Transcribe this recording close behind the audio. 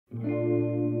My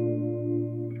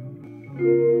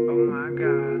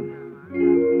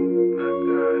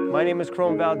name is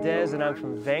Chrome Valdez and I'm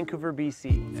from Vancouver,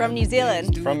 BC. From New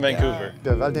Zealand. From Vancouver.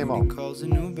 De Val-des-Monts.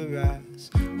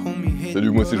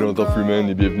 Salut, moi c'est Jonathan Freeman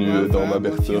et bienvenue dans ma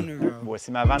Bertha.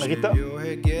 Voici ma Van Rita.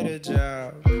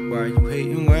 Why you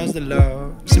hating? Where's the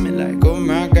love? See me like, oh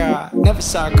my God. Never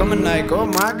saw it coming like, oh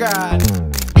my God.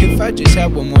 If I just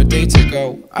had one more day to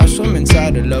go, I'll swim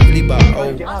inside a lovely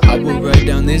bottle. I will write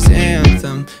down this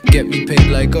anthem, get me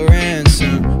paid like a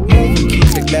ransom. Moving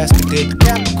keys like last we did,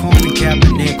 Capricorn and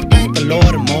Cabernet. Thank the Lord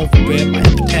I'm over it. My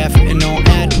epitaph written on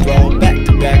Adderall. Back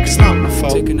to back, it's not my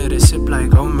fault. Take another sip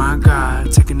like, oh my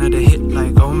God. Take another hit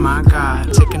like, oh my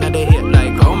God. Take another hit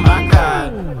like, oh my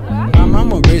God. My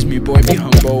mama raised me, boy, be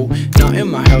humble. Now in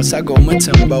my house, I go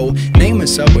Matumbo. Name a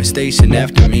subway station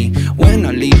after me. When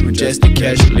I leave, majestic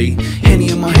casually. Henny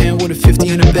in my hand with a 50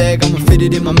 in the bag. I'ma fit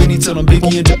it in my mini till I'm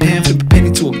Biggie in Japan. Flip a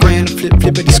penny to a grand,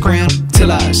 flip it scram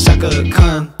till I shaka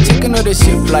Khan. Take another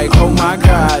sip like, oh my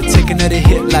God. Take another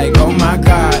hit like, oh my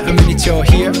God. A minute you're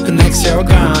here, the next you're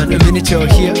gone. A minute you're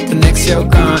here, the next you're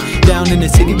gone. Down in the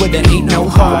city where there ain't no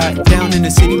heart. Down in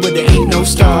the city where there ain't no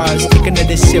stars. Take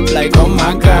another sip like, oh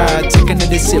my God. Take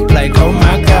another sip